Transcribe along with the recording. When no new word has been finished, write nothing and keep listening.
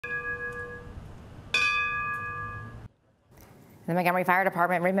The Montgomery Fire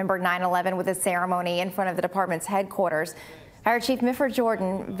Department remembered 9/11 with a ceremony in front of the department's headquarters. Fire Chief Mifford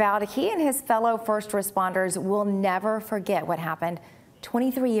Jordan vowed he and his fellow first responders will never forget what happened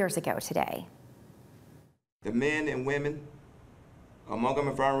 23 years ago today. The men and women of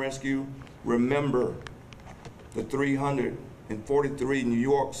Montgomery Fire and Rescue remember the 343 New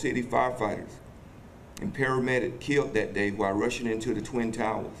York City firefighters and paramedics killed that day while rushing into the Twin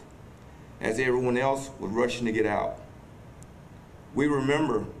Towers, as everyone else was rushing to get out. We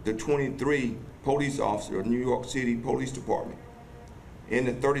remember the 23 police officers of New York City Police Department and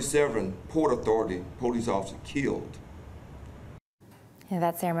the 37 Port Authority police officers killed. And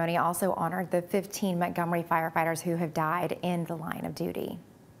that ceremony also honored the 15 Montgomery firefighters who have died in the line of duty.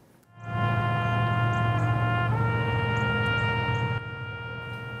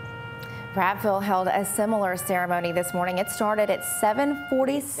 Prattville held a similar ceremony this morning. It started at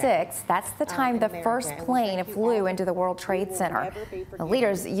 7:46. That's the time the first plane flew into the World Trade Center. The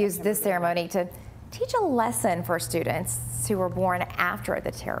leaders used this ceremony to teach a lesson for students who were born after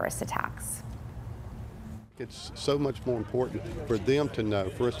the terrorist attacks. It's so much more important for them to know,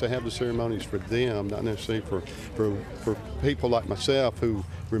 for us to have the ceremonies for them, not necessarily for people like myself who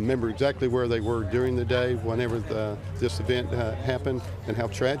remember exactly where they were during the day whenever this event happened and how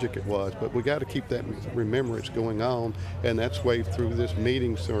tragic it was. But we got to keep that remembrance going on, and that's way through this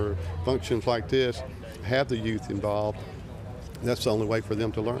meetings or functions like this, have the youth involved. That's the only way for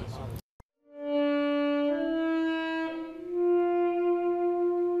them to learn.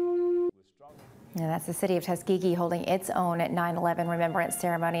 And that's the city of Tuskegee holding its own 9/11 remembrance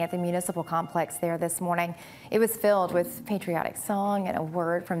ceremony at the municipal complex there this morning. It was filled with patriotic song and a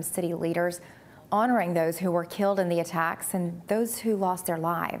word from city leaders honoring those who were killed in the attacks and those who lost their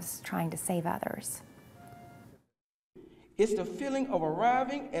lives trying to save others. It's the feeling of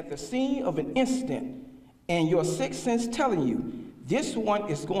arriving at the scene of an incident and your sixth sense telling you this one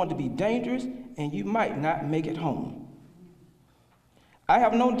is going to be dangerous and you might not make it home. I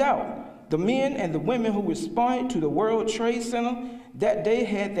have no doubt the men and the women who responded to the World Trade Center that day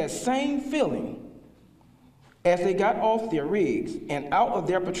had that same feeling as they got off their rigs and out of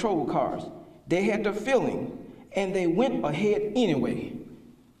their patrol cars. They had the feeling and they went ahead anyway,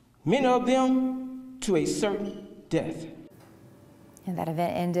 many of them to a certain death. And that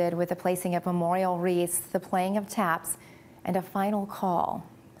event ended with the placing of memorial wreaths, the playing of taps, and a final call.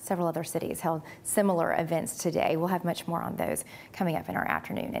 Several other cities held similar events today. We'll have much more on those coming up in our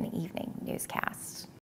afternoon and evening newscasts.